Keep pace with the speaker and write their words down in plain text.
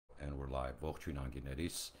Live, ողջույն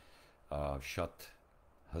անգիներիս, շատ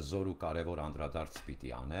հզոր ու կարևոր անդրադարձ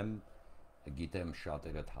պիտի անեմ, գիտեմ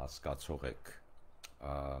շատերդ հասկացող եք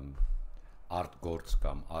արտգործ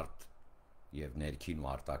կամ արտ եւ ներքին ու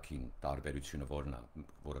արտաքին տարբերությունը որն է,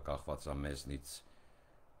 որը կախված է մեզնից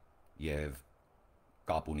եւ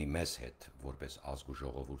կապ ունի մեզ հետ, որպես ազգ ու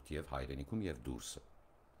ժողովուրդ եւ հայրենիքում եւ դուրսը,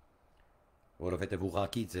 որովհետեւ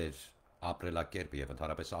ուղղակի ձեր ապրելակերպը եւ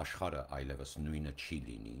ընդհանրապես աշխարհը այլևս նույնը չի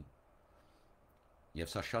լինի,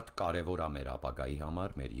 եւ սա շատ կարեւոր է մեր ապագայի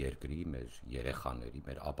համար, մեր երկրի, մեր երեխաների,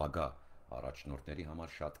 մեր ապագա առաջնորդների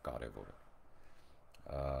համար շատ կարեւոր է։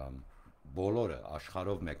 Բոլորը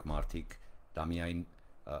աշխարհով մեկ մարդիկ դա միայն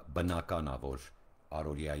բնական է, որ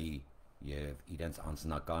առօրյայի եւ իրենց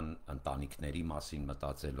անձնական ընտանիքների մասին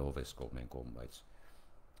մտածելով էս կողմեն կողմ, բայց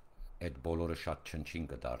այդ բոլորը շատ չնչին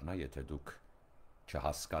կդառնա, եթե դուք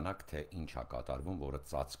չհասկանաք, թե ինչ է կատարվում, որը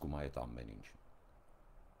ծածկում է այդ ամեն ինչը։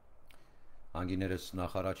 Անգիներս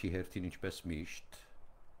նախարարի հերթին ինչպես միշտ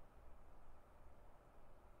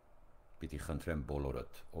պիտի խնդրեմ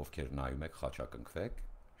բոլորդ, ովքեր նայում եք, խաչակնքվեք,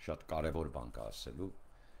 շատ կարևոր բան կա ասելու,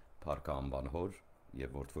 փառք անվան Հոր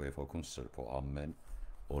եւ Որդու եւ Հոգուն Սրբո, ամեն,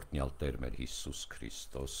 օրհնյալ Տեր մեր Հիսուս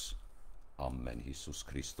Քրիստոս, ամեն, Հիսուս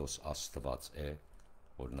Քրիստոս Աստված է,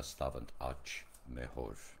 որ նստավ ընդ աջ մե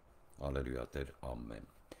Հոր, Ալելույա Տեր, ամեն։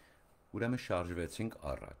 Ուրեմն շարժվեցինք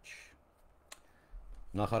առաջ։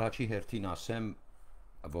 Նախարարի հերթին ասեմ,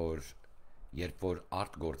 որ երբ որ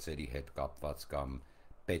արտգործերի հետ կապված կամ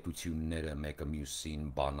պետությունները մեկը մյուսին,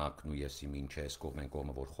 բանակն ու եսի ինչ է, այս կողմեն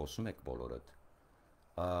կողմը, որ խոսում եք բոլորդ,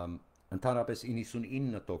 ընդհանրապես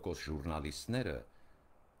 99% ժուրնալիստները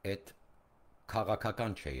այդ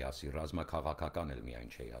քաղաքական չի ասի, ռազմաքաղաքական էլ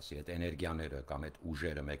միայն չի ասի, այդ էներգիաները կամ այդ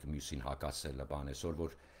ուժերը մեկ մյուսին հակասելը բան այսօր,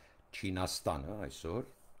 որ Չինաստանը այսօր,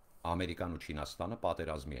 Ամերիկան ու Չինաստանը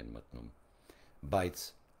պատերազմի են մտնում, բայց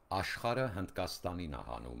աշխարհը Հնդկաստանին է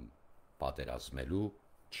հանում պատերազմելու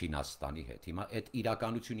Չինաստանի հետ։ Հիմա այդ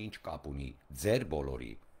իրականությունը ինչ կապ ունի ձեր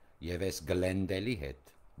բոլորի եւ այս Գլենդելի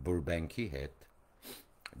հետ, Բուրբենքի հետ,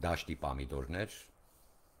 դաշտի պամիդորներ,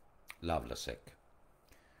 լավ լսեք։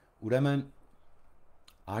 Ուրեմն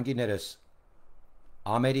անգիներս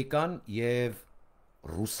Ամերիկան եւ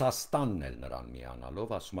Ռուսաստանն էլ նրան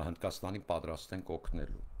միանալով ասում է Հնդկաստանին պատրաստ են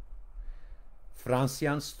օգնելու։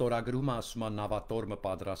 Ֆրանսիան ստորագրում է, ասում է նավատորմը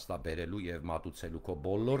պատրաստ է բերելու եւ մատուցելու քո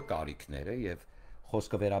բոլոր կարիքները եւ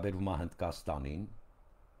խոսքը վերաբերում է Հնդկաստանին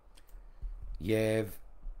եւ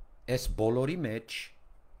այս բոլորի մեջ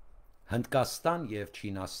Հնդկաստան եւ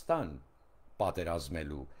Չինաստան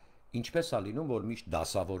պատերազմելու ինչպես է լինում, որ միշտ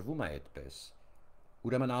դասավորվում է այդպես։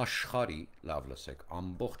 Ուրեմն աշխարհի, լավ լսեք,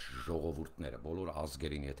 ամբողջ ժողովուրդները, բոլոր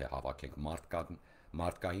ազգերին եթե հավաքենք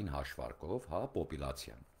մարդկային հաշվարկով, հա,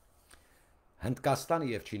 պոպուլացիան։ Հնդկաստանը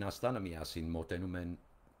եւ Չինաստանը միասին մոտենում են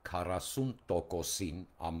 40%-ին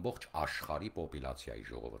ամբողջ աշխարհի պոպուլացիայի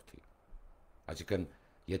ժողովրդի։ Այսինքն,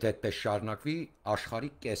 եթե այդպես շարունակվի,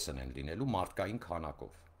 աշխարհի կեսն են լինելու մարդկային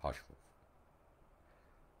քանակով հաշվով։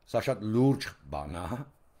 Սա շատ լուրջ բան է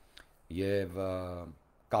եւ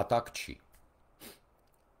կատակ չի։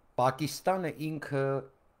 Պակիստանը ինքը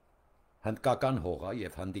հնդկական հող է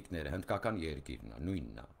եւ հնդիկները հնդկական երկիրն է,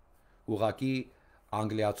 նույնն է։ Ուղղակի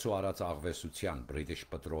անգլիացու արած աղվեսության British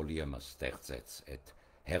Petroleum-ը ստեղծեց այդ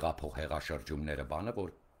հեղափոխ հեղաշրջումները բանը,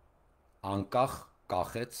 որ անկախ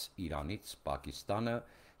կախեց Իրանից Պակիստանը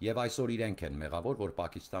եւ այսօր իրենք են մեղավոր, որ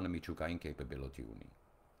Պակիստանը միջուկային capability ունի։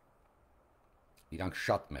 Իրանք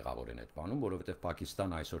շատ մեղավոր են այդ բանում, որովհետեւ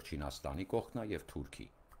Պակիստանը այսօր Չինաստանի կողքն է եւ Թուրքի։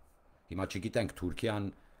 Հիմա չգիտենք Թուրքիան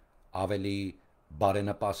ավելի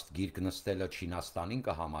բարենպաստ գիրք նստելը Չինաստանին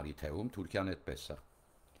կհամարի թե ում, Թուրքիան այդպես է։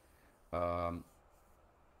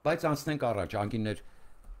 Բայց անցնենք առաջ, անգիներ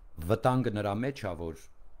վտանգը նրա մեջ է, որ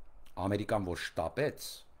Ամերիկան որ շտապեց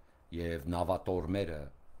եւ նավատորմերը,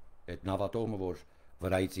 այդ նավատորմը որ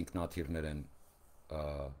վրայից ինքնաթիռներ են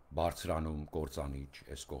բարձրանում կործանիչ,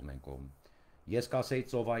 այս կողմեն կողմ։ Ես կասեի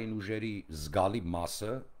ծովային ուժերի զգալի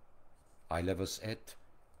մասը այլևս այդ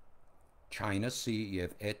China Sea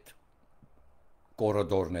եւ այդ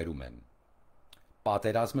կորիդորներում են։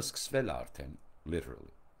 Պատերազմը սկսվել է արդեն,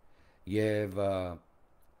 literally։ Եվ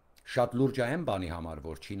շատ լուրջ է այն բանի համար,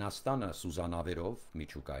 որ Չինաստանը սուզանավերով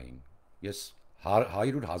միջուկային, ես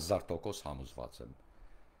 100,000% համոզված եմ։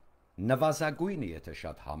 Նվազագույնը, եթե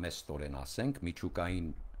շատ համեստորեն ասենք,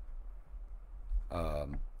 միջուկային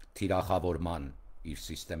թիրախավորման իր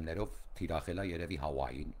սիստեմներով թիրախելա երևի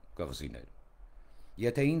Հավային, կղզիներ։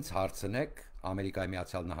 Եթե ինձ հարցնեք, Ամերիկայի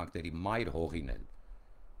Միացյալ Նահանգների մայր հողին էլ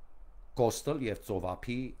Coastal եւ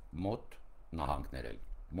ծովափի մոտ նահանգներ էլ,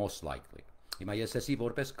 most likely։ Հիմա ես էսի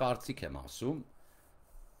որպես կարծիք եմ ասում,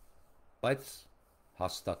 բայց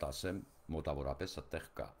հաստատ ասեմ, մոտավորապես այդտեղ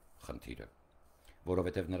կա խնդիրը,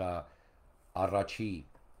 որովհետև նրա առաջի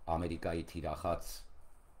Ամերիկայի թիրախած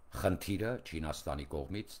խնդիրը Չինաստանի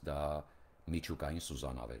կողմից դա միջուկային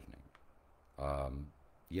սուզանավերն են։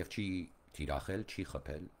 Եվ չի թիրախել, չի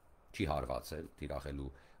խփել, չի հարվածել,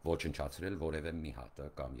 թիրախելու ոչնչացրել որևէ մի հատը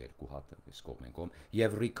կամ երկու հատը այս կողմեն կողմ,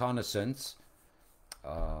 եւ reconnaissance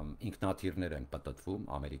ինքնաթիռներ են պատտվում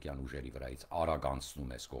ամերիկյան ուժերի վրայից արագ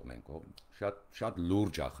անցնում այս կողմեն կողմ, շատ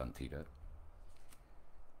լուրջ է խնդիրը։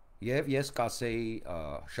 Եվ ես կասեի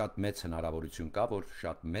շատ մեծ հնարավորություն կա, որ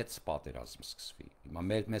շատ մեծ պատերազմ սկսվի։ Հիմա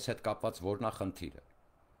մեզ հետ կապված որն է խնդիրը։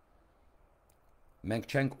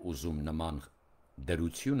 Մենք չենք ուզում նման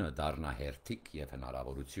դրությունը դառնա հերթիկ եւ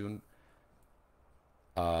հնարավորություն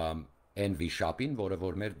այն վիշապին, որը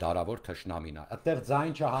որ մեր դարավոր թշնամին է։ Այդտեղ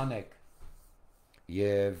ձայն չհանեք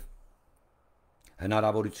եւ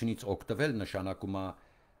հնարավորությունից օգտվել նշանակում է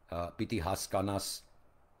պիտի հասկանաս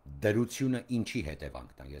դրությունը ինչի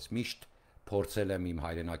հետևանքն է։ Ես միշտ փորձել եմ իմ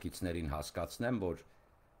հայրենակիցներին հասկացնեմ, որ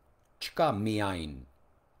չկա միայն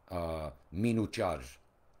մինուճար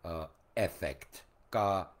էֆեկտ, կա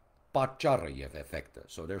պատճառը եւ էֆեկտը.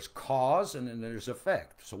 So there's cause and then there's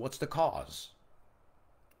effect. So what's the cause?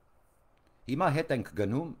 Հիմա հետ ենք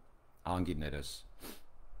գնում անգիներս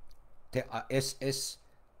թե այս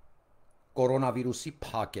կորոնավիրուսի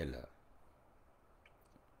փակելը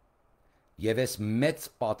եւ այս մեծ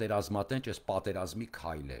պատերազմատենչ, այս պատերազմի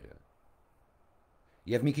քայլերը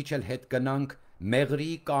եւ մի քիչ էլ հետ գնանք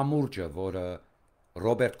մեղրի կամուրջը, որը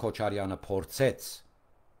Ռոբերտ Քոչարյանը փորձեց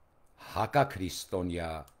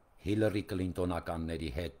հակաքրիստոնյա Հիլարի Կլինտոնականների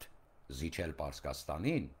հետ զիջել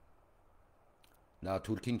Պարսկաստանին, նա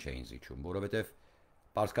Թուրքին չէին զիջում, որովհետև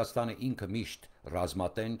Պարսկաստանը ինքը միշտ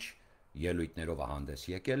ռազմատենչ ելույթներով հանդես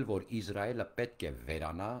եկել, որ Իսրայելը պետք է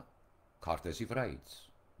վերանա քարտեզի վրայից։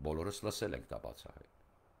 Բոլորս լսել ենք դա բացահայտ։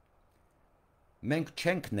 Մենք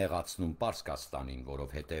չենք նեղացնում Պարսկաստանին,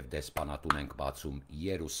 որովհետև դեսպանատուն ենք բացում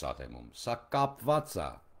Երուսաղեմում։ Սա կապված է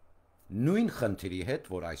նույն խնդրի հետ,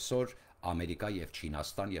 որ այսօր Ամերիկա եւ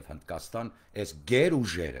Չինաստան եւ Հնդկաստան այս գեր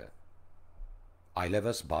ուժերը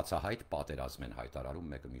այլևս բացահայտ պատերազմ են հայտարարում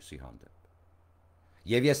մեկը մյուսի հանդեպ։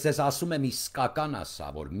 Եվ ես ձեզ ասում եմ իսկական ասա,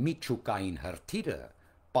 որ միջուկային հրթիռը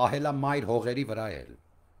պահելա մայր հողերի վրա էլ։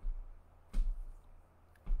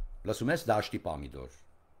 Լսում ես դաշտի պամիդոր։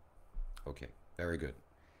 Okay, very good։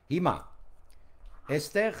 Հիմա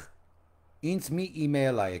այստեղ ինձ մի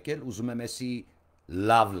email ա եկել, ուզում եմ էսի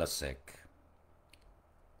լավ լսեք։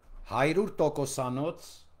 100%-անոց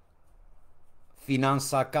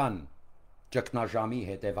ֆինանսական ճգնաժամի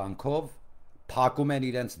հետևանքով փակում են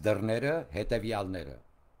իրենց դռները հետևյալները։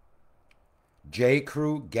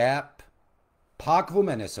 J.Crew, Gap,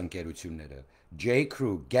 փակվում են այս ընկերությունները։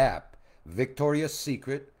 J.Crew, Gap, Victoria's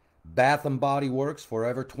Secret, Bath and Body Works,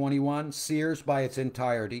 Forever 21, Sears by its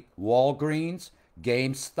entirety, Walgreens,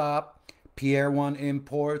 GameStop, Pier 1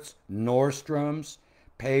 Imports, Nordstrom's,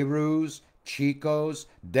 Payru's, Chico's,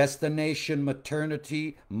 Destination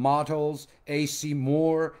Maternity, Models, AC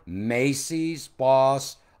Moore, Macy's,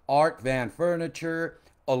 Boss, Art Van Furniture,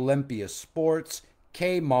 Olympia Sports,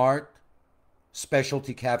 Kmart,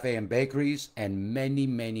 Specialty Cafe and Bakeries, and many,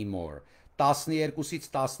 many more. 12-ից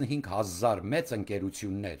 15,000 մեծ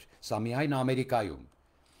ընկերություններ, սա միայն Ամերիկայում։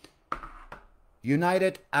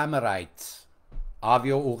 United Emirates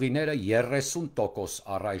ավիաուղիները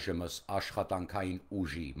 30% առայժմս աշխատանքային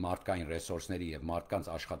ուժի, մարդկային ռեսուրսների եւ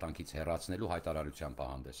մարդկանց աշխատանքից հեռացնելու հայտարարությամբ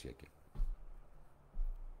հանդես եկել։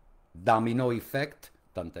 Դոմինո էֆեկտ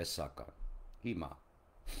տնտեսական։ Հիմա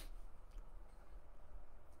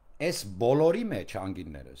այս բոլորի մեջ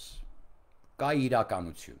անգիններս կա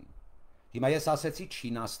իրականություն։ Հիմա ես ասեցի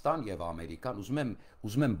Չինաստան եւ Ամերիկան,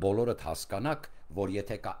 ուզում եմ բոլորդ հասկանաք, որ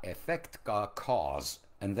եթե կա effect, կա cause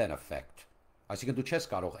and then effect։ Այսինքն դու չես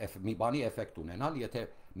կարող մի բանի էֆեկտ ունենալ, եթե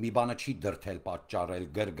մի բանը չի դրթել, պատճառել,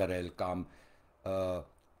 գրգռել կամ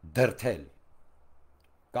դրթել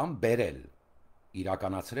կամ բերել,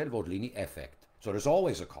 իրականացրել, որ լինի էֆեկտ։ So there's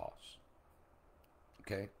always a cause.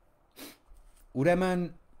 Okay? Ուրեմն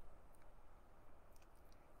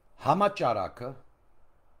համաճարակը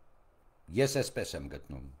ես այսպես եմ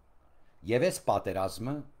գտնում։ Եվ այս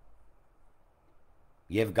պատերազմը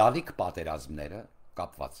եւ գալիք պատերազմները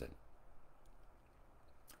կապված են։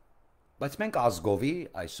 Բայց մենք ազգովի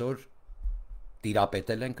այսօր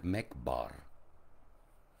տիրապետել ենք մեկ բառ՝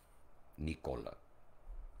 Նիկոլը։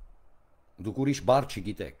 Դուք ուրիշ բառ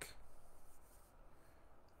չգիտեք։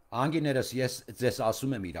 Անգիներս ես ձեզ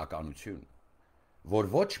ասում եմ իրականություն, որ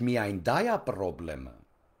ոչ միայն դա է խնդրեմը,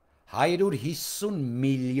 150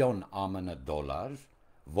 միլիոն ԱՄՆ դոլար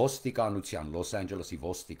ոստիկանության, Լոս Անջելեսի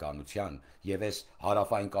ոստիկանության եւ այս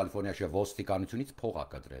հարավային Կալիֆոռնիայի ոստիկանությունից փող ա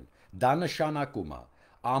կտրել։ Դա նշանակում է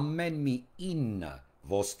ամեն մի 9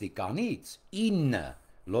 ոստիկանից 9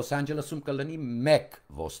 Լոս Անջելեսում կլինի 1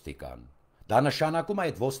 ոստիկան։ Դա նշանակում է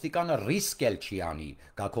այդ ոստիկանը ռիսկ էլ չի անի,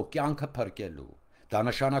 գա քո կյանքը փրկելու։ Դա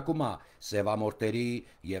նշանակում է սևամորտերի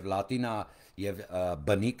եւ լատինա եւ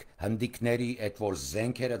բնիկ հնդիկների այդ որ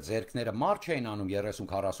զենքերը ձերքները մարջ էին անում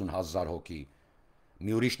 30-40 հազար հոգի,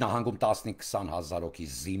 մի ուրիշ նահանգում 15-20 հազար հոգի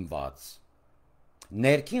զինված։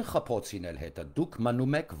 Ներքին խփոցին էլ հետը դուք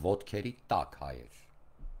մնում եք ոտքերի տակ հայեր,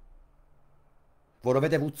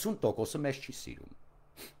 որովհետեւ 80%-ը մեզ չի սիրում։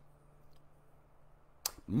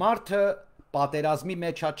 Մարդը պատերազմի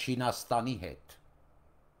մեջ է Չինաստանի հետ։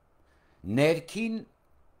 Ներքին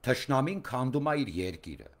թշնամին քանդում է իր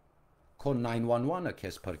երկիրը, քո 911-ը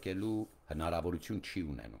քեզ փրկելու հնարավորություն չի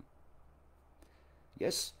ունենում։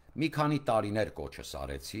 Ես մի քանի տարիներ կոչս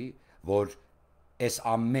արեցի, որ այս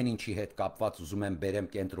ամեն ինչի հետ կապված ուզում եմ բերեմ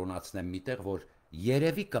կենտրոնացնեմ միտեղ, որ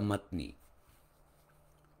երևի կմտնի։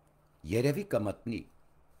 Երևի կմտնի։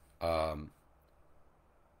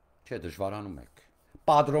 Չէ, դժվարանում եք։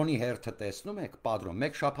 Պատրոնի հերթը տեսնում եք, պատրոն,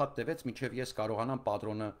 մեկ շաբաթ տևեց, մինչև ես կարողանամ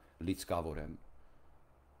պատրոնը լիցկավորեմ,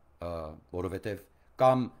 որովհետև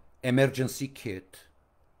կամ emergency kit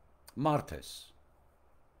մարդ ես,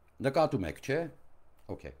 նկատում եք, չէ?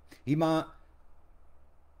 Okay. Հիմա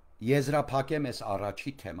եզրափակեմ ես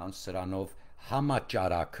առաջի թեման սրանով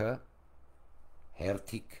համաճարակը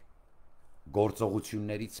հերթիկ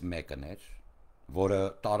գործողություններից մեկն էր, որը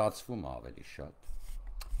տարածվում ավելի շատ։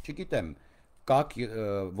 Չգիտեմ, կաք,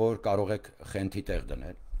 որ կարող եք խենթի տեղ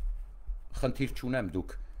դնել, խնդիր չունեմ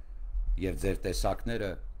դուք և ձեր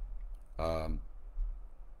տեսակները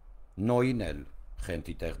նոյին էլ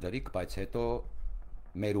խենթի տեղ դրիք, բայց հետո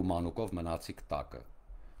մեր ու մանուկով մնացիք տակը։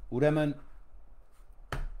 Ուրեմն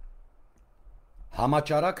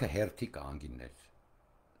համաճարակը հերթիկ անգիններ,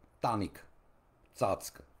 տանիք,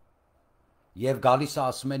 ծածկը, և գալիս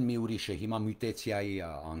ասում են մի ուրիշը, հիմա մյուտեցիայի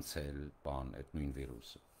անցել բան, այդ նույն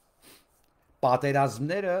վիրուսը։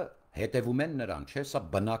 Պատերազմները հետևում են նրան, չէ, սա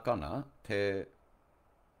բնական է, թե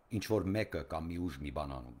ինչ-որ մեկը կամ մի ուժ մի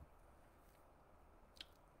բան անում։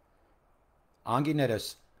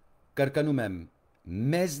 Անգիներս, կրկնում եմ,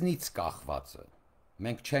 մեզնից կախվածը,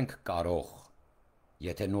 մենք չենք կարող,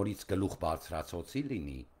 եթե նորից գլուխ բարձրացոցի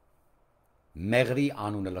լինի, մեղրի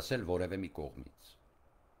անունը լսել որևէ մի կողմից,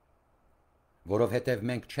 որովհետև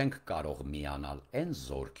մենք չենք կարող միանալ այն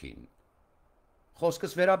զորքին,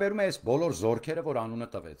 խոսքս վերաբերում է այս բոլոր զորքերը, որ անունը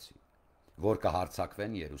տվեցի, որ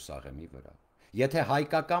կհարձակվեն Երուսաղեմի վրա։ Եթե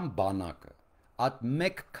հայկական բանակը այդ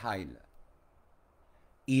մեկ քայլը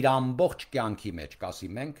իր ամբողջ կյանքի մեջ կասի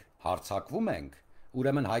մենք հարձակվում ենք,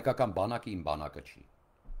 ուրեմն հայկական բանակը իմ բանակը չի։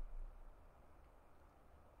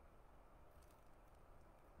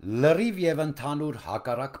 Լրիվ եւ ընդհանուր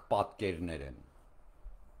հակառակ պատկերներ են։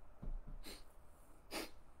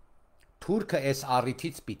 Թուրքը այս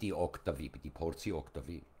առիթից պիտի օգտվի, պիտի փորձի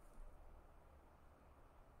օգտվի։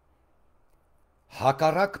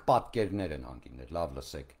 Հակառակ պատկերներ են անգիններ, լավ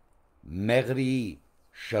լսեք, մեղրի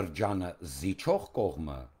շրջանը զիջող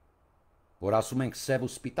կողմը, որ ասում ենք սև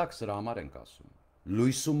ու սպիտակ, սրա համար ենք ասում,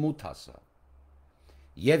 լույս ու մութ ասա,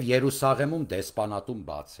 և Երուսաղեմում դեսպանատուն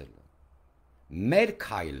բացելը, մեր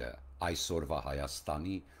քայլը այսօրվա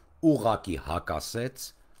Հայաստանի ուղղակի հակասեց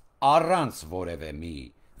առանց որևէ մի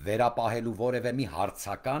վերապահելու որևէ մի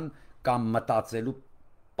հարցական կամ մտածելու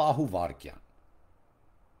պահու վարկյան։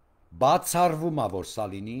 Բացառվում է, որ սա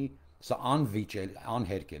լինի, սա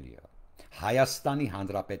անհերկելի է։ Հայաստանի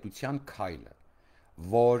Հանրապետության քայլը,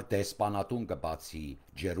 որ դեսպանատուն կբացի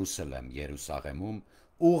Ջերուսալեմ, Երուսաղեմում,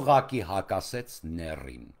 ուղղակի հակասեց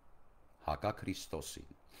ներին, հակա Քրիստոսին։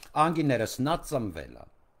 Անգիներս նա ծնվել է,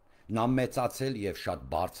 նա մեծացել և շատ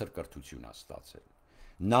բարձր կրթություն է ստացել։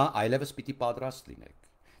 Նա այլևս պիտի պատրաստ լինեք։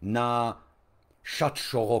 Նա շատ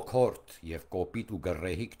շողոքորթ և կոպիտ ու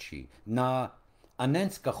գռեհիկ չի, նա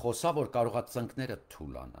անենց կխոսա, որ կարողա ծնկները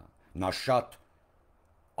թուլանա, նա շատ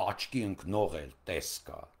աչքի ընկնող էլ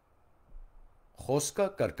տեսք է։ Խոսքը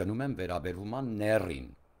կրկնում եմ վերաբերվում է ներին,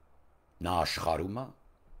 նա աշխարհում է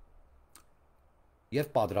և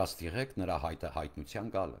պատրաստ եղեք նրա հայտնության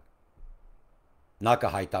գալը։ Նա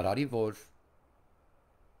կհայտարարի, որ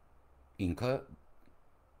ինքը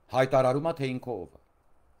հայտարարում է, թե ինքը ով է։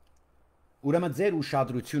 Ուրեմն ձեր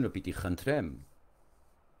ուշադրությունը պիտի խնդրեմ,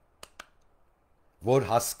 որ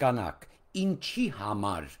հասկանաք, ինչի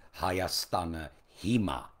համար Հայաստանը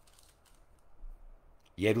հիմա։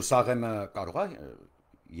 Երուսաղեմը կարող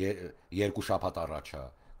է երկու շաբաթ առաջ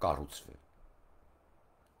կառուցվել։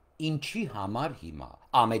 Ինչի համար հիմա։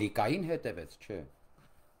 Ամերիկային հետևեց, չէ։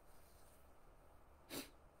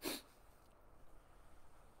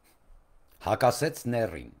 Հակասեց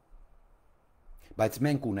ներին, բայց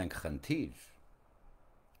մենք ունենք խնդիր,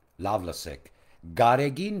 լավ լսեք,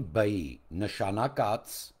 Գարեգին բայի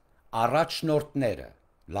նշանակած առաջնորդները,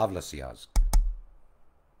 լավ լսի ազգ,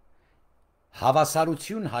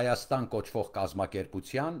 Հավասարություն Հայաստան կոչվող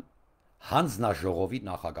կազմակերպության հանձնաժողովի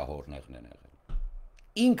նախագահորներն են եղել։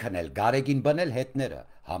 Ինքն էլ Գարեգին բնել հետները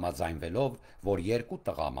համաձայնվելով, որ երկու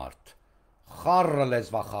տղամարդ խառը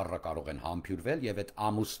լեզվախառը կարող են համբյուրվել եւ այդ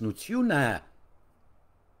ամուսնությունը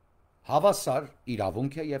հավասար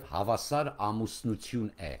իրավունք է եւ հավասար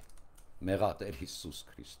ամուսնություն է։ Մեղատեր Հիսուս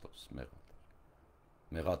Քրիստոս,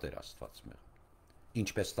 մեղատեր Աստված,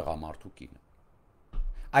 ինչպես տղամարդու կինը։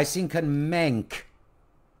 Այսինքն մենք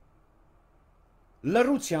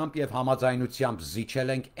լռությամբ եւ համաձայնությամբ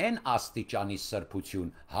զիջել ենք այն աստիճանի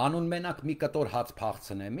սրբություն, հանուն մենակ մի կտոր հաց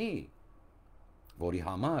փախցնեմի, որի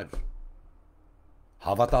համար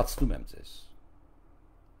հավատացնում եմ ձեզ,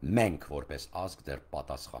 մենք որպես ազգ դեռ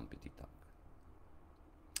պատասխան պիտի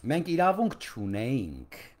տանք։ Մենք իրավունք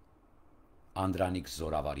չունեինք Անդրանիկ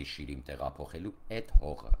Զորավարի շիրիմ տեղափոխելու այդ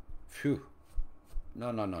հողը։ Ֆյու,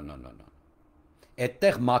 no.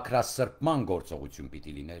 Այդտեղ մաքրասրբման գործողություն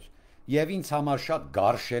պիտի լիներ եւ ինձ համար շատ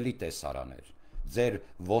գարշելի տեսարան էր։ Ձեր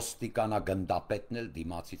ոստիկանագնդապետն էլ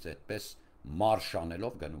դիմացից այդպես մարշ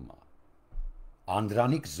անելով գնում է։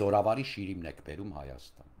 Անդրանիկ Զորավարի շիրիմն եք բերում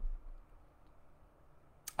Հայաստան։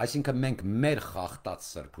 Այսինքն մենք մեր խախտած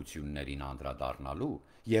սրբություններին անդրադառնալու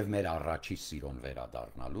եւ մեր առաջի սիրոն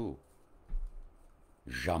վերադառնալու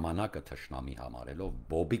ժամանակը թշնամի համարելով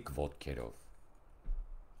բոբիկ ոտքերով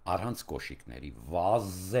առանց կոշիկների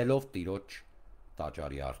վազելով տիրոջ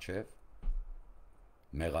տաճարի առջև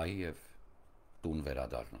մեղայի եւ տուն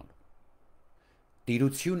վերադառնալու։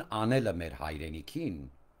 Տիրություն անելը մեր հայրենիքին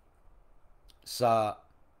սա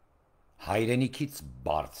հայրենիքից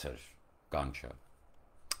բարձր կանչը,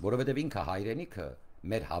 որովհետեւ ինքը հայրենիքը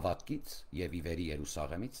մեր հավատքից եւ ի վերի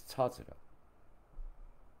Երուսաղեմից ցածր է։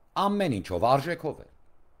 Ամեն ինչով արժեքով է։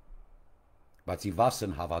 Բայց ի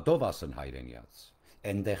վասն հավատով ասն հայրենիած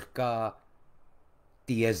Այնտեղ կա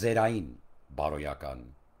տիեզերային բարոյական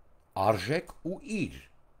արժեք ու իր,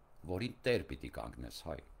 որին տեր պիտի կանգնես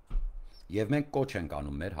հայ։ Եվ մենք կոչ ենք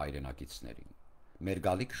անում մեր հայրենակիցներին, մեր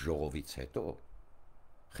գալիք ժողովից հետո,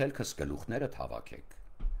 խելքս գլուխները հավաքեք,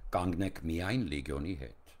 կանգնեք միայն լեգիոնի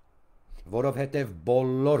հետ, որովհետև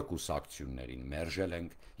բոլոր կուսակցություններին մերժել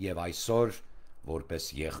ենք եւ այսօր, որպես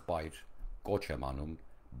եղբայր, կոչ եմ անում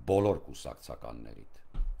բոլոր կուսակցականներիդ։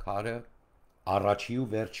 Քարը Առաջի ու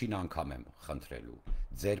վերջին անգամ եմ խնդրելու,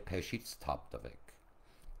 ձեր փեշից թափ տվեք։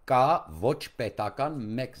 Կա ոչ պետական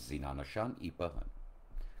մեկ զինանշան ԻՊՀ-ն։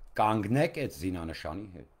 Կանգնեք այդ զինանշանի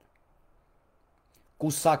հետ։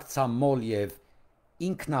 Կուսակցամոլ եւ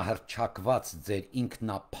ինքնահռչակված ձեր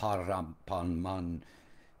ինքնափառամանման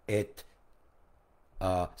այդ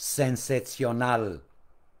սենսացիոնալ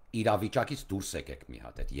իրավիճակից դուրս եկեք մի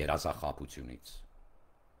հատ այդ երազախաբությունից։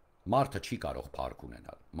 Մարդը չի կարող փառք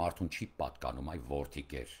ունենալ, մարդուն չի պատկանում այ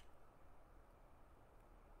որդիկեր։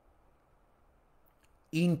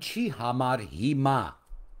 Ինչի համար հիմա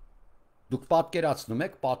դուք պատկերացնում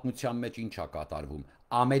եք պատմության մեջ ինչա կատարվում։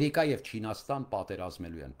 Ամերիկա եւ Չինաստան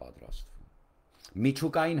պատերազմելու են պատրաստվում։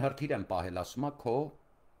 Միջուկային հրթիռ են պահել, ասում է քո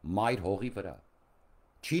մայր հողի վրա։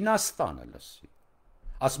 Չինաստանը լսի։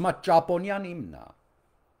 Ասում է Ճապոնիան իմն է։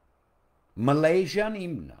 Մալեզիան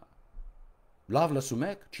իմն է։ Լավ լսում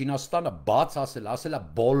եք, Չինաստանը բաց ասել է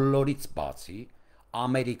բոլորից բացի,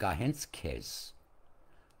 Ամերիկա հենց քեզ։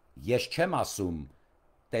 Ես չեմ ասում,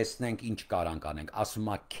 տեսնենք ինչ կարանք անենք,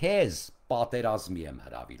 ասում է քեզ պատերազմի եմ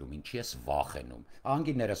հրավիրում, ինչի ես վախենում։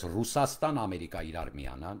 Անգիներս Ռուսաստան, Ամերիկա իրար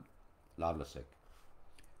միանան, լավ լսեք,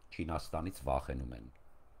 Չինաստանից վախենում են։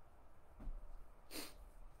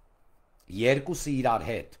 Երկուսը իրար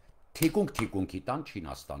հետ, թիկունքի տան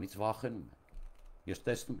Չինաստանից վախենում են։ Ես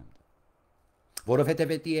տեսնում եմ։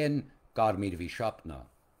 Որովհետև էդի են կարմիր վիշապն է,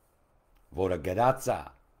 որը գրած է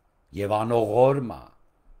եւ անողորմ է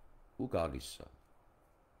ու գալիս է։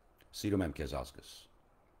 Սիրում եմ քեզ ազգս։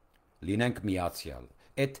 Լինենք միացյալ,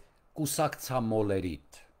 այդ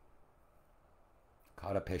կուսակցամոլերիդ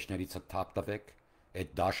քարը փեշներիցը թափ տվեք,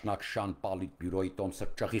 այդ դաշնակ շան պալիտ բյուրոյի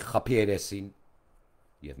տոմսը ճղի խփի երեսին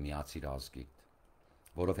եւ միացիր ազգիդ,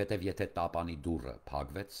 որովհետև եթե տապանի դուռը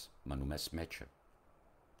փակվեց, մնում ես մեջը։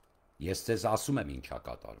 Ես ձեզ ասում եմ ինչա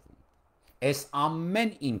կատարվում։ Այս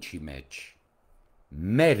ամեն ինչի մեջ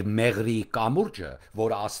մեր մեղրի կամուրջը,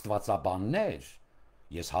 որը աստվածաբաններ,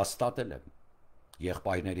 ես հաստատել եմ։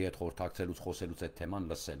 Եղբայրների հետ խորհրդակցելուց խոսելուց այդ թեման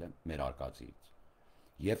լսել եմ մեր արկածից։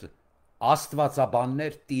 Եվ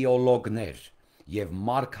աստվածաբաններ, տեոլոգներ եւ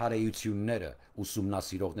մարգարեությունները,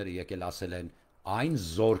 ուսումնասիրողները եկել ասել են այն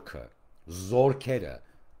զորքը, զորքերը,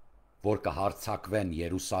 որ կհարձակվեն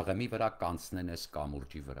Երուսաղեմի վրա, կանցնեն այս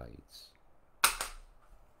կամուրջի վրայից։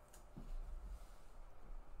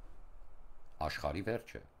 Աշխարհի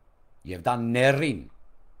վերջը։ Եվ դա ներին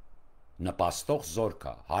նպաստող զորք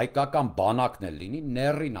է, հայկական բանակն էլ լինի,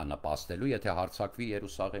 ներին է նպաստելու, եթե հարձակվի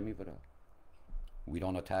Երուսաղեմի վրա։ We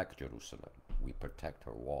don't attack Jerusalem, we protect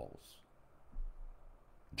her walls.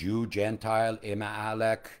 Jew, Gentile,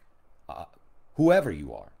 Amalek, whoever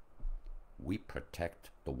you are, we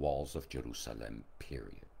protect the walls of Jerusalem,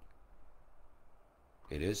 period.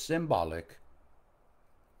 It is symbolic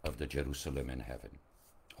of the Jerusalem in heaven.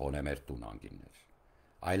 Հոնեմեր տուն անգիններ։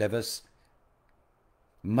 Այլևս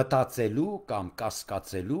մտածելու կամ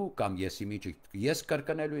կասկածելու կամ ես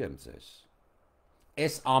կրկնելու եմ ձեզ։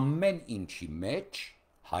 Այս ամեն ինչի մեջ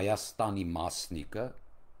Հայաստանի մասնիկը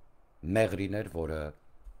մեղրին էր, որը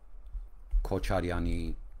Քոչարյանի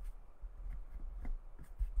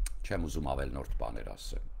չեմ ուզում ավելնորդ բաներ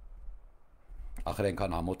ասեմ։ Ախր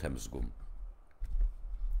այնքան ամոթ եմ զգում,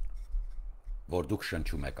 որ դուք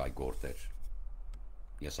շնչում եք այ գործեր։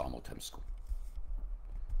 Ես ամոթ եմ զգում։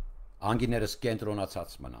 Անգիներս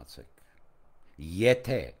կենտրոնացած մնացեք։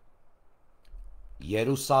 Եթե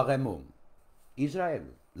Երուսաղեմում, Իսրայել,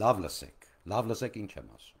 լավ լսեք ինչ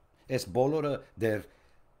եմ ասում։ Այս բոլորը դեռ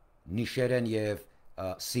նիշերեն եւ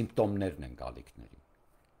սիմպտոմներն են գալիքների։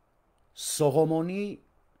 Սողոմոնի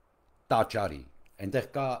տաճարի, այնտեղ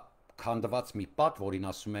կա քանդված մի պատ, որին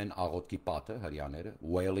ասում են աղոթքի պատը, հрьяաները,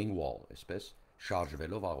 Wailing Wall, այսպես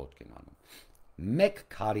շարժվելով աղոթք են անում։ Մեկ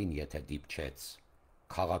քարին եթե դիպչեց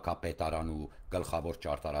քաղաքապետարան ու գլխավոր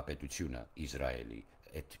ճարտարապետությունը Իսրայելի,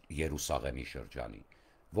 այդ Երուսաղեմի շրջանի,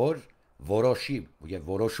 որ որոշի եւ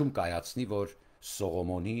որոշում կայացնի, որ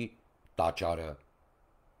Սողոմոնի տաճարը,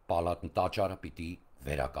 պալատն տաճարը պիտի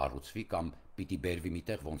վերակառուցվի կամ պիտի բերվի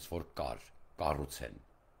միտեղ ոնց որ կառուցեն։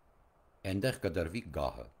 Այնտեղ կդրվի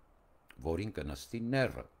գահը, որին կնստի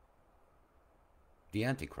նեռը, the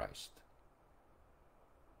Antichrist։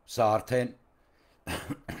 Սա արդեն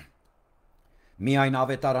միայն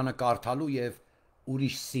ավետարանը կարդալու եւ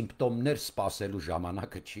ուրիշ սիմպտոմներ սпасելու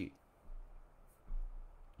ժամանակը չի։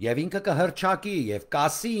 Եվ ինքը կհրճակի եւ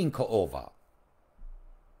կասի ինքը ով է։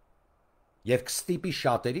 Եվ կստիպի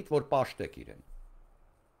շատերիդ, որ պաշտեք իրեն։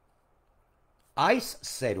 Այս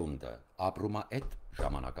սերունդը ապրում է այդ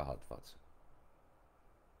ժամանակահատվածը։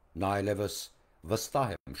 Նա այլևս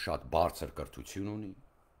վստահ եմ շատ բարձր կրթություն ունի,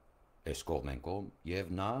 այս կողմեն կողմ,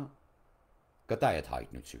 եւ նա կտա այդ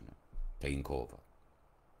հայտնությունը, թե ինքը ով է։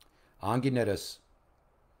 Անգիներս,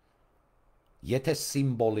 եթե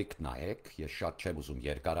սիմվոլիկ նայեք, ես շատ չեմ ուզում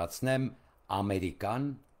երկարացնեմ, Ամերիկան,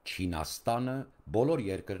 Չինաստանը, բոլոր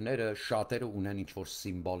երկրները շատերը ունեն ինչ-որ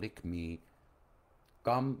սիմվոլիկ մի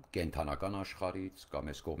կամ կենթանական աշխարհից, կամ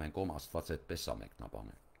այս կողմեն կողմ Աստված այդպես է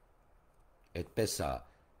մեկնաբանել։ Այդպես է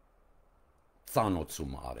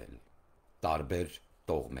ծանոթում արել տարբեր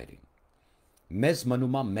տողմերին։ Մեզ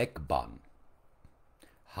մնում է մեկ բան՝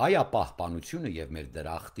 հայապահպանությունը եւ մեր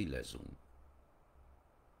դրախտի լեզուն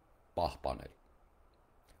պահպանել։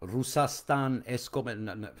 Ռուսաստան,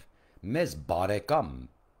 մեզ բարեկամ,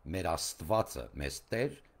 մեր Աստվածը, մեզ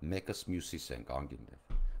Տեր, մեկս մյուսիս ենք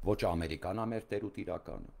անգիններ։ Ոչ Ամերիկան է մեր տեր ու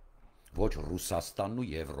տիրականը, ոչ Ռուսաստանն ու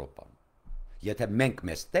Եվրոպան։ Եթե մենք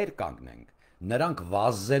մեզ Տեր կանգնենք, նրանք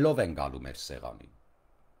վազելով են գալու մեր սեղանին։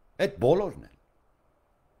 Այդ բոլորն են։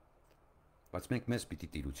 Բայց մենք մեզ պիտի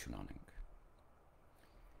տիրություն անենք։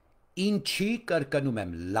 Ինչի կրկնում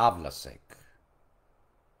եմ, լավ լսեք։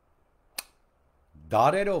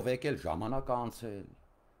 Դարերով եկել ժամանակը անցել,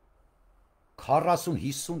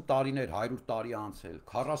 40-50 տարիներ, 100 տարի անցել,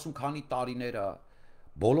 40 քանի տարիները,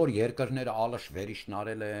 բոլոր երկրները ալշ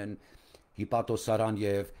վերիշնարել են, հիպատոսարան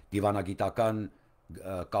եւ դիվանագիտական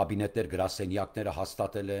կաբինետներ, գրասենյակները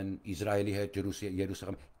հաստատել են Իսրայելի հետ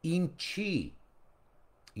Երուսաղեմ։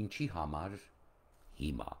 Ինչի համար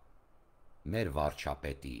հիմա մեր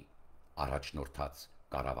վարչապետի առաջնորդած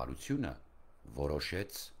կառավարությունը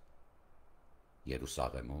որոշեց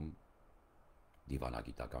Երուսաղեմում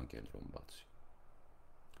դիվանագիտական կենտրոն բացի,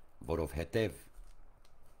 որովհետև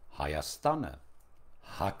Հայաստանը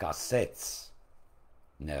հակասեց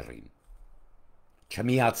ներին,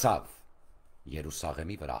 չմիացավ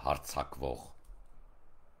Երուսաղեմի վրա հարձակվող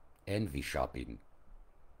այն վիշապին,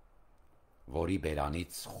 որի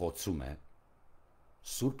բերանից խոցում է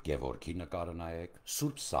Սուրբ Գևորգի նկարը նայեք,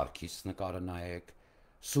 Սուրբ Սարգիս նկարը նայեք,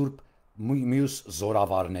 Սուրբ մյուս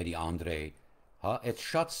զորավարների Անդրեյ, հա, այդ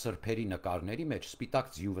շատ սրբերի նկարների մեջ սպիտակ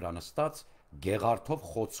ձիու վրա նստած գեղարդով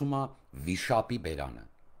խոցում է վիշապի բերանը։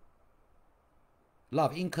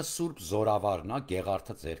 Լավ, ինքը Սուրբ զորավարն է,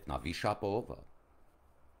 գեղարդը ձերքն է, վիշապը ով է։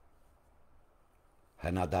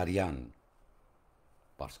 հնադարյան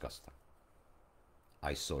Պարսկաստան,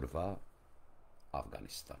 այսօրվա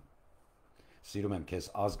Աֆղանստան։ Սիրում եմ քեզ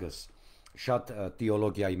ազգս, շատ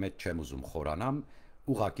թեոլոգիայի մեջ չեմ ուզում խորանամ,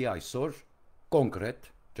 ուղղակի այսօր կոնկրետ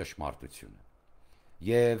ճշմարտությունը։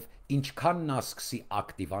 Եվ ինչքան նա սկսի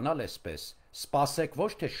ակտիվանալ այսպես, սպասեք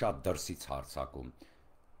ոչ թե շատ դրսից հարցակում,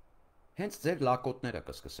 հենց ձեր լակոտները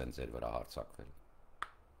կսկսեն ձեր վրա հարցակվել։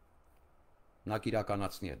 Նա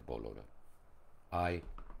կիրականացնի այդ բոլորը։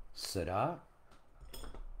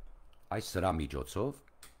 Սրա միջոցով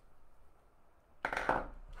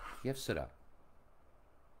եւ սրա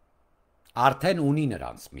արդեն ունի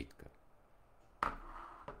նրանց միտքը։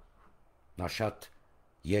 Նա շատ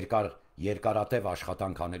երկարատև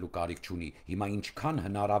աշխատանք անելու կարիք չունի։ Հիմա ինչքան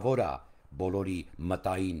հնարավոր է բոլորի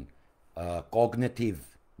մտային կոգնիտիվ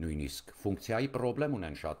նույնիսկ ֆունկցիայի խնդրեմ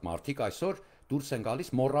ունեն շատ մարդիկ այսօր դուրս են գալիս,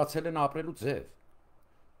 մոռացել են ապրելու ձև։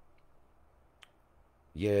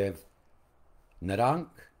 Եվ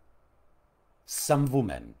նրանք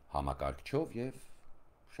սնվում են համակարգչով եւ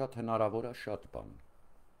շատ հնարավոր է շատ բան։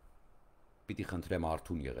 Պիտի խնդրեմ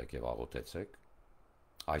արթուն եղեք եւ աղոթեցեք։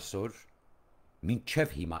 Այսօր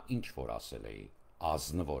մինչև հիմա ինչ որ ասել էի,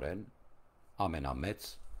 ազնվորեն ամենամեծ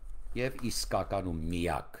եւ իսկական ու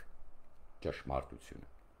միակ ճշմարտությունը։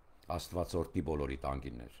 Աստված օրհնի բոլորի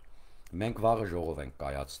տանգիններ։ Մենք վաղը ժողով ենք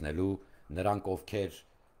կայացնելու, նրանք ովքեր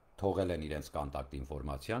թողել են իրենց կոնտակտ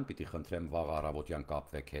ինֆորմացիան, պիտի խնդրեմ վաղ առավոտյան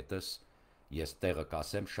կապվեք հետս, ես տեղը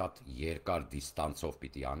կասեմ, շատ երկար դիստանցով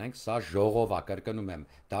պիտի անենք, սա ժողով է, կրկնում եմ,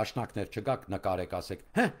 դաշնակներ չգաք, նկարեք, ասեք,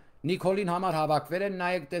 հը, Նիկոլին համար հավաքվել են,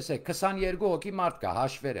 նայեք, տեսեք, 22 հոգի մարդ կա,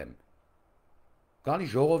 հաշվեր եմ։ Գալի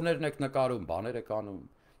ժողովներն եք նկարում, բաներ եք անում։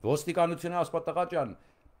 Ոստիկանությունը ասպա տղա ջան,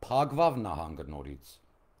 փակվավ նահանգը նորից։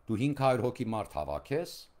 Դու 500 հոգի մարդ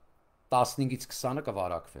հավաքես, 15-ից 20-ը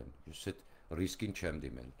կվարակվեն։ Ես այդ ռիսկին չեմ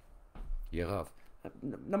դիմել։ Եղավ։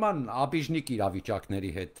 Նման աբիժնիկ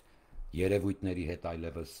իրավիճակների հետ, երևույթների հետ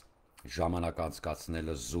այլևս ժամանակ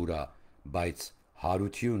անցկացնելը զուր է, բայց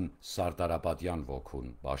հարություն Սարդարապետյան ոգուն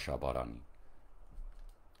Բաշաբարանի։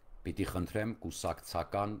 Պիտի խնդրեմ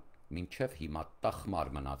կուսակցական մինչև հիմա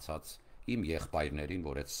տխմար մնացած իմ եղբայրներին,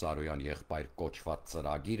 որ այդ Սարոյան եղբայր կոչված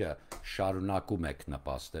ծրագիրը շարունակում եք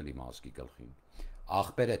նպաստել իմ ազգի գլխին։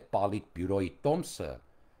 Ախպեր այդ պալիտ բյուրոյի տոմսը,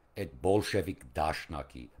 այդ բոլշևիկ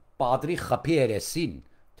դաշնակի, պատրի խփի երեսին,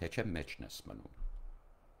 թե չէ մեջն ես մնում։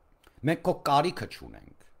 Մենք քո կարիքը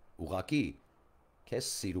չունենք, ուղղակի քեզ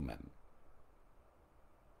սիրում եմ։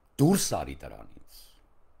 Դուրս արի դրանից։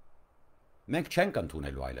 Մենք չենք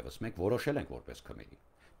ընդունելու այլևս, մենք որոշել ենք որպես քմերի։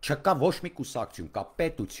 Չկա ոչ մի կուսակցություն, կա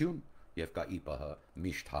պետություն եւ կա ԻՊՀ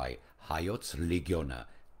միշտ հայոց լեգիոնը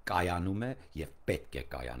կայանում է եւ պետք է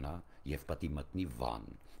կայանա եւ պետք է մտնի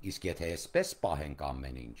վան։ Իսկ եթե այսպես պահենք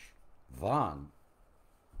ամեն ինչ, վան,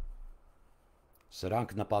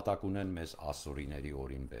 սրանք նպատակ ունեն մեզ ասորիների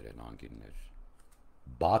օրին բերեն անգիններ։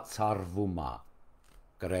 Բացառվում է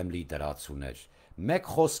Կրեմլի դրացուներ։ Մեկ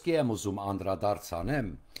խոսքի եմ ուզում անդրադարձ անեմ,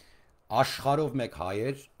 աշխարհով մեկ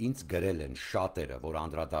հայեր ինձ գրել են շատերը, որ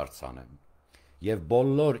անդրադարձ անեմ։ Եվ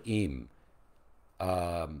բոլոր իմ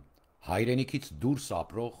հայրենիքից դուրս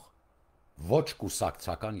ապրող ոչ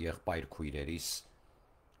կուսակցական եղբայր քույրերիս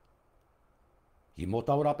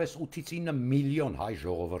մոտավորապես 8-ից 9 միլիոն հայ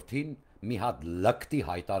ժողովրդին մի հատ լկտի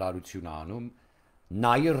հայտարարություն անում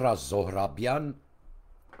Նաիրա Զոհրաբյան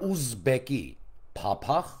ուզբեկի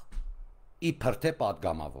փափախ իբր թե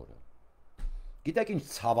падգամավորը։ Գիտեք ինչ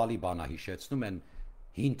ցավալի բան է հիշեցնում են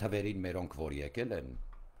հին թվերին մերոնք որ եկել են,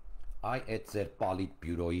 այդ ձեր պալիտ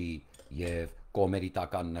բյուրոյի եւ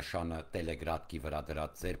կոմերիտական նշանը տելեգրադկի վրա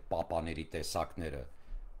դրած ձեր պապաների տեսակները,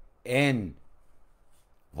 այն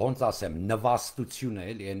ոնց ասեմ նվաստությունը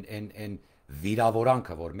էլի այն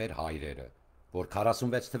վիրավորանքը, որ մեր հայրերը, որ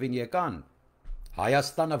 46 թվին եկան,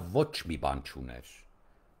 Հայաստանը ոչ մի բան չուներ։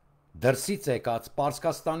 Դրսից եկած,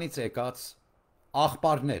 Պարսկաստանից եկած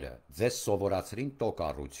աղբարները ձեզ սովորացրին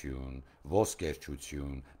տոկառություն,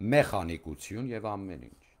 ոսկերչություն, մեխանիկություն եւ ամեն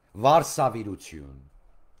ինչ, վարսավիրություն։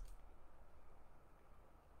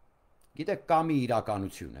 Գիտեք, կա մի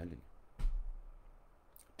իրականություն էլի։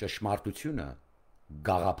 Ճշմարտությունը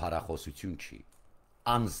գաղափարախոսություն չի,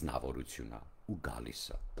 անձնավորություն է ու գալիս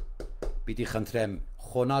է։ Պիտի խնդրեմ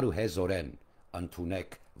խոնար ու հեզորեն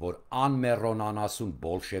ընդունեք, որ անմեռոն անասուն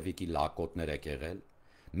բոլշևիկի լակոտներ եք եղել,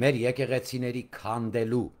 մեր եկեղեցիների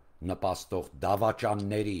քանդելու նպաստող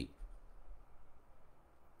դավաճանների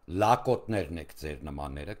լակոտներն եք ձեր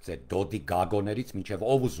նմանները, ձեր դոդի գագոներից մինչև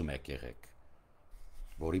ով ուզում եք եղեք,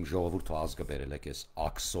 որ իմ ժողովուրդը ազգը բերել եք ես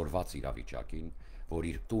աքսորված իրավիճակին, որ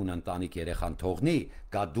իր տուն ընտանիք երեխան թողնի,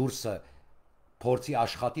 գա դուրսը փորձի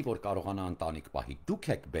աշխատի, որ կարողանա ընտանիք պահի։ Դուք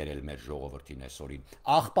եք բերել մեր ժողովրդին այսօրին։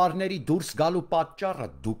 Աղբարների դուրս գալու պատճառը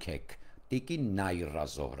դուք եք, տիկին Նաիրա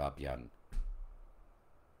Զոհրաբյան։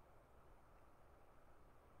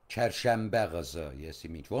 Չերշեմբեղը, ես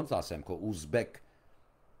ինչ ոնց ասեմ, քո ուզբեկ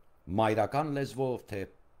մայրական լեզվով, թե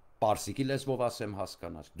պարսիկի լեզվով ասեմ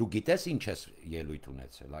հասկանաս։ Դու գիտես ինչ ես ելույթ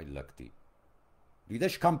ունեցել, այ լկտի։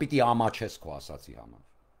 Գիտես քան պիտի ամաչես քո ասացի համար։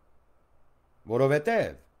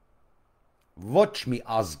 Որովհետև ոչ մի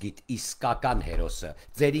ազգիտ իսկական հերոսը,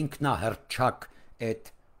 ձեր ինքնահռչակ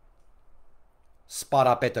այդ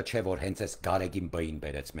սպարապետը չէ, որ հենց այս գարեգին բային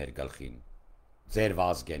բերեց մեր գլխին, ձեր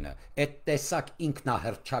Վազգենը, այդ տեսակ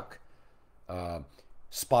ինքնահռչակ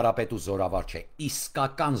սպարապետ ու զորավար չէ,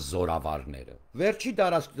 իսկական զորավարները։ Վերջի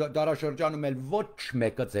դարաշրջանում էլ ոչ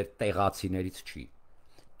մեկը ձեր տեղացիներից չի։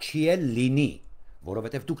 Չի էլ լինի,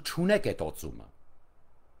 որովհետև դուք չունեք այդ օծումը,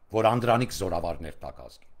 որ Անդրանիկ զորավարներ տակ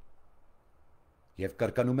ազգի։ Եվ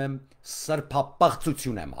կրկնում եմ,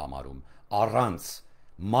 սրբապղծություն եմ համարում, առանց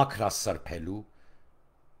մաքրասրբելու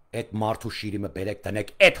այդ մարդու շիրիմը բերեք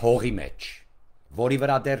տնեք այդ հողի մեջ, որի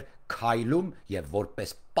վրա դեռ քայլում եւ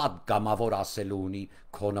որպես պատգամավոր ասելու ունի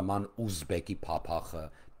քո նման ուզբեկի փափախը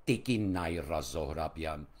տիկին Նաիրա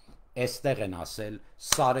Զոհրաբյան։ Այստեղ են ասել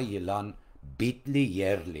սարը ելան բիտլի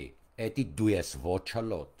երլի, էդի դու ես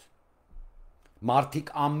ոչլոտ։ Մարդիկ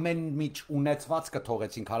ամեն միջ ունեցվածքը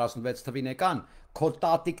թողեցին 46 թվին եկան, քո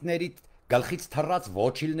տատիկների գլխից թռած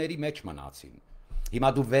ոչիլների մեջ մնացին։ Հիմա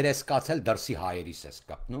դու վեր ես կացել դրսի հայերիս ես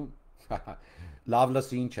կապնում։ Լավ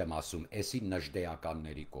լսի ինչ եմ ասում, էսի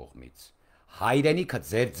նժդեականների կողմից։ Հայրենիքը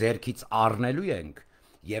ձեր ձերքից առնելու ենք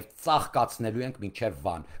եւ ծաղկացնելու ենք մինչեւ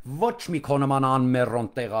Վան։ Ոչ մի քո նման անմեռոն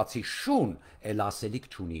տեղացի շուն էլ ասելիք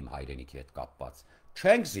չունի իմ հայրենիքի հետ կապված։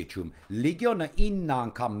 Չենք զիջում, լիգիոնը 9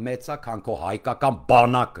 անգամ մեծ է, քան քո հայկական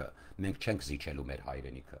բանակը։ Մենք չենք զիջելու մեր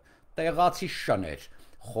հայրենիքը։ Տեղացի շներ,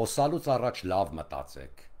 խոսալուց առաջ լավ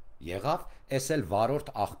մտածեք։ Եղավ, էս էլ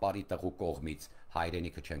վարորդ աղբարի տղու կողմից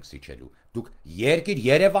հայրենիքը չենք զիջելու։ Դուք երկիր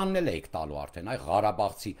Երևանն էլ եք տալու արդեն, այ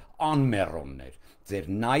Ղարաբաղցի անմեռոններ, ձեր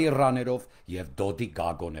Նաիրաներով եւ Դոդի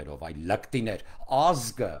Գագոներով, այ լկտիներ,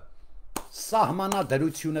 ազգը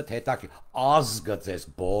սահմանադրությունը հետաքի ազգը ձեզ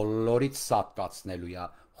բոլորից սատկացնելու է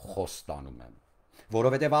խոստանում եմ,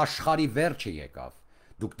 որովհետև աշխարհի վերջը եկավ,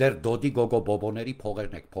 դուք դեռ Դոդի Գոգո բոբոների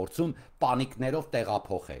փողերն եք փորձում պանիկներով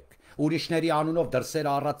տեղափոխեք, ուրիշների անունով դրսեր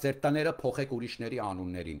առած ձեր տները փոխեք ուրիշների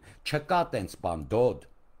անուններին, չկա տենց բան Դոդ,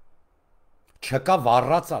 չկա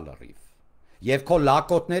վառածա լրիվ, եւ քո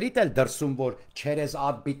լակոտներիդ էլ դրսում, որ չերես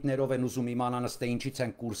ադբիտներով են ուզում իմանան ըստ ինչից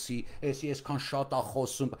են կուրսի, ես քան շատ ա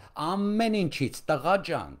խոսում, ամեն ինչից, տղա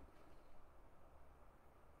ջան։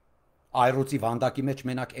 Այրուցի վանդակի մեջ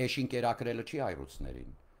մենակ էշին կերակրելը չի այրուցներին,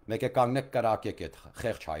 մեկ է կանգնեք կրակեք այդ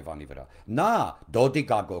խեղճ հայվանի վրա, նա, Դոդի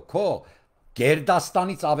Գագո, քո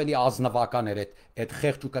Գերդաստանից ավելի ազնվական էր այդ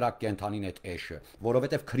խեղճ ու կրակ կենթանին այդ էշը,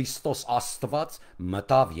 որովհետև Քրիստոս Աստված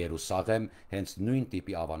մտավ Երուսաղեմ հենց նույն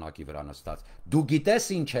տիպի ավանակի վրա նստած։ Դու գիտես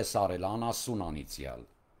ինչ ես արել անասուն անիցիալ։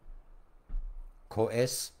 Քո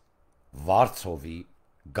էս Վարչովի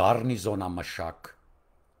գառնիզոնամշակ,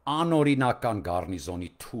 անօրինական գառնիզոնի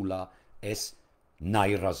թուլա էս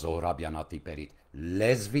Նաիրա Զոհրաբյանա տիպերիդ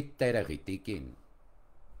լեզվի տերեղի տիկին,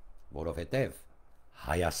 որովհետև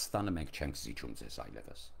Հայաստանը մենք չենք զիջում ձեզ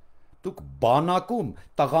այլևս։ Դուք բանակում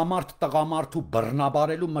տղամարդու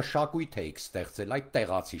բռնաբարելու մշակույթ էիք ստեղծել այդ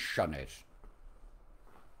տեղացի շներ։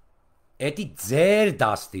 Էդի ձեր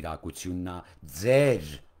դաստիարակությունն է, ձեր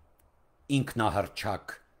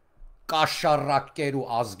ինքնահռչակ կաշառակեր ու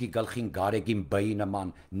ազգի գլխին գարեգին բայի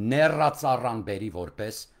նման նեռածառան բերի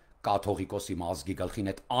որպես կաթողիկոսի ազգի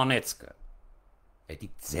գլխին այդ անեծքը։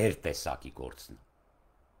 Էդի ձեր տեսակի գործն է։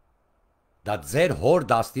 Դա ձեր հոր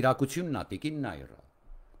դաստիարակությունն է, տիկին Նաիրա,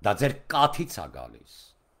 դա ձեր կաթից է գալիս։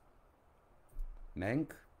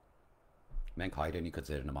 Մենք հայրենիքը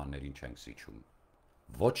ձեր նմաններին չենք զիջում,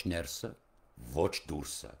 ոչ ներսը, ոչ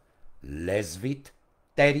դուրսը, լեզվիդ,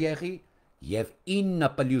 տերիեղի եւ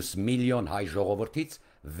 9+ միլիոն հայ ժողովրդից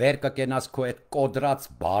վեր կկենաս քո այդ կոդրած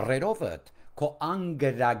բառերովդ, քո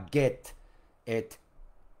անգրագետ այդ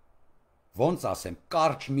ոնց ասեմ,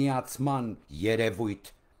 կարճ միացման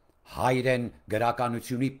երևույթ հայրեն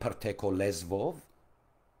գրականությունի փրթեքո լեզվով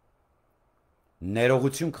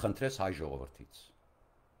ներողություն կխնդրես հայ ժողովրդից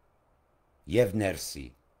եւ ներսի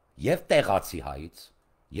եւ տեղացի հայից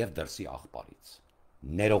եւ դրսի աղբարից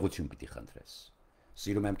ներողություն պիտի խնդրես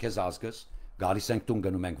սիրում եմ քեզ ազգս գալիս ենք տուն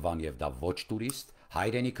գնում ենք Վան եւ դա ոչ տուրիստ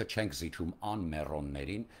հայրենիքը չենք զիջում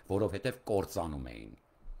անմեռոններին որովհետեւ կործանում էին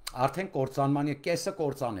արդեն կործանմանի կեսը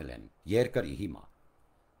կործանել են երկրի հիմա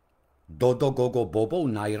Դոդո Գոգո Բոբո ու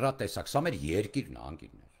Նաիրա տեսակ, սա մեր երկիրն է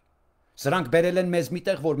անգիրներ։ Սրանք բերել են մեզ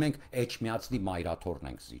միտեղ, որ մենք էջմիածնի մայրաթորն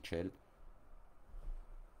ենք զիջել։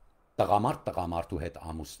 Տղամարդու հետ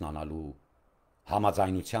ամուսնանալու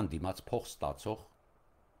համաձայնության դիմաց փող ստացող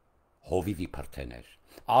հովիվի փրթեներ։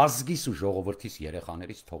 Ազգիս ու ժողովրդիս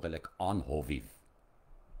երեխաներից թողել եք անհովիվ։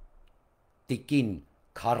 Տիկին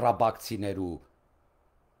քարաբակցիներ ու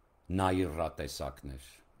նայրատեսակներ։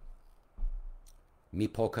 Մի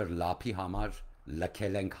փոքր լափի համար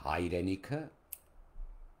լքել ենք հայրենիքը,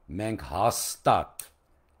 մենք հաստատ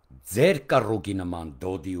ձեր կռուկի նման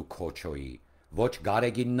դոդի ու քոչոյի, ոչ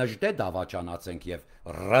գարեգին նժդե դավաճանած ենք եւ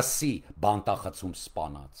ռսի բանտախցում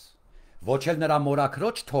սպանած, ոչ էլ նրա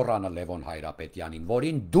մորաքրոջ թորանը Լևոն Հայրապետյանին,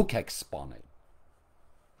 որին դուք եք սպանել,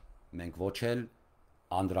 մենք ոչ էլ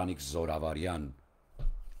Անդրանիկ Զորավարյան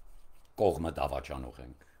կողմը դավաճանող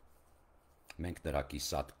ենք, մենք նրա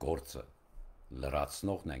կիսատ գործը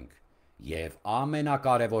լրացնողն ենք եւ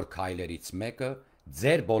ամենակարևոր քայլերից մեկը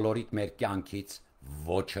ձեր բոլորիդ մեր կյանքից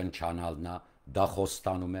ոչնչանալն է, դա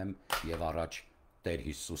խոստանում եմ եւ առաջ Տեր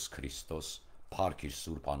Հիսուս Քրիստոս փառք իր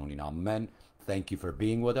սուրբ անունին ամեն. Thank you for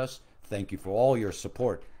being with us. Thank you for all your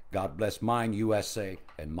support. God bless mine USA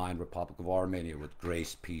and mine Republic of Armenia with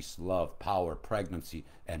grace, peace, love, power, pregnancy,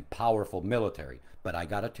 and powerful military. But I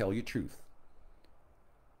gotta tell you truth.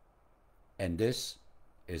 And this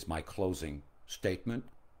is my closing statement.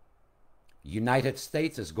 United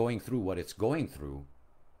States is going through what it's going through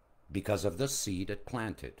because of the seed it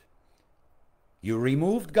planted. You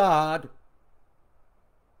removed God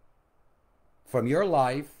from your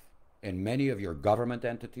life and many of your government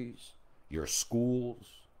entities, your schools,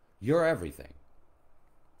 your everything.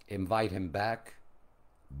 Invite him back,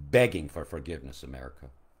 begging for forgiveness, America.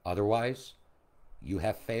 Otherwise, you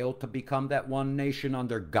have failed to become that one nation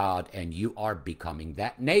under God, and you are becoming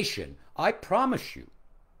that nation, I promise you,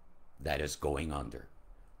 that is going under.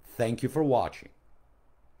 Thank you for watching.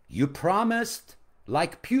 You promised,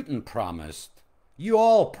 like Putin promised, you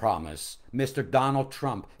all promised, Mr. Donald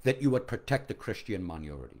Trump, that you would protect the Christian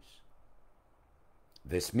minorities.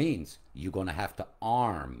 This means you're going to have to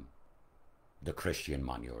arm the Christian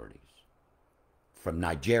minorities. From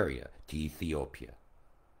Nigeria to Ethiopia,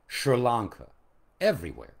 Sri Lanka,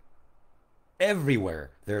 everywhere.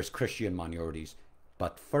 Everywhere there's Christian minorities,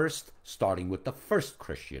 but first, starting with the first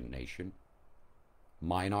Christian nation,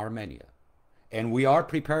 mine Armenia. And we are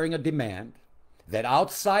preparing a demand that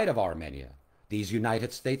outside of Armenia, these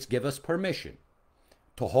United States give us permission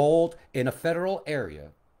to hold in a federal area,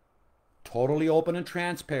 totally open and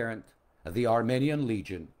transparent, the Armenian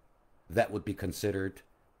Legion that would be considered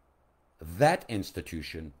that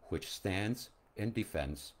institution which stands in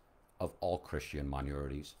defense of all Christian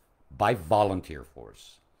minorities by volunteer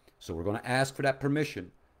force. So we're going to ask for that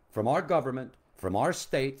permission from our government, from our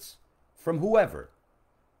states, from whoever,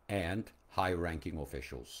 and high-ranking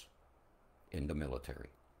officials in the military.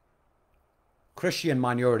 Christian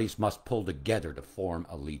minorities must pull together to form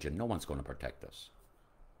a legion. No one's going to protect us.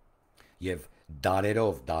 Եվ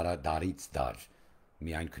դարերով դարից դար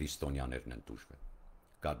միայն քրիստոնյաներն են դժվել.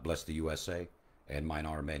 God bless the USA and mine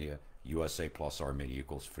Armenia. USA plus Armenia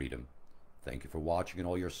equals freedom. Thank you for watching and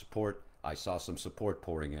all your support. I saw some support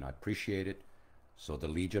pouring in. I appreciate it. So the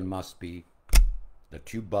Legion must be the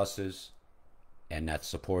 2 buses and that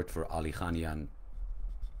support for Ali Khanian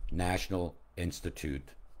National Institute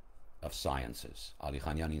of Sciences. Ali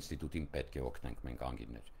Khanian Institute-ին պետք է օգնենք մենք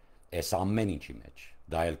անգիններ. Այս ամեն ինչի մեջ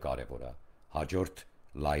դա էլ կարևոր է. Հաջորդ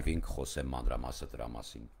լայվին խոսեմ մանրամասը դրա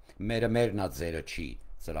մասին. Մերնա ձերը չի,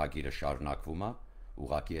 ծրագիրը շարունակվում է,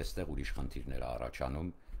 ուղղակի այստեղ ուրիշ խնդիրներ առաջանում,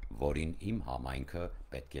 որին իմ համայնքը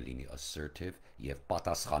պետք է լինի assertive եւ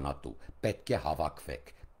պատասխանատու, պետք է հավաքվեք,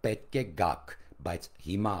 պետք է գաք, բայց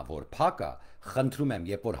հիմա որ փակա, խնդրում եմ,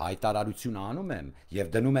 երբ որ հայտարարություն անում եմ եւ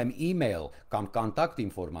դնում եմ email կամ կոնտակտ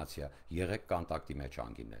ինֆորմացիա, եղեք կոնտակտի մեջ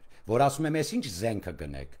անգիններ, որ ասում եմ, «Ես ինչ զենքը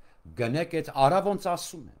գնեք», գնեք այդ արա ոնց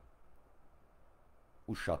ասում եմ,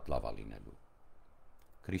 ու շատ լավ է լինելու։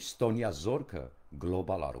 Քրիստոնյա զորքը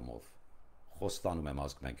գլոբալ առումով խոստանում եմ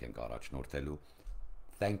ազգ մենք ենք առաջնորդելու.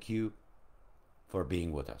 Thank you for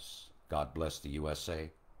being with us. God bless the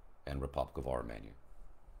USA and Republic of Armenia.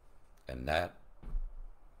 And that,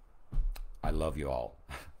 I love you all,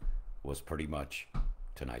 was pretty much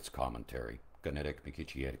tonight's commentary. That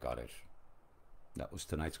was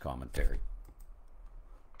tonight's commentary.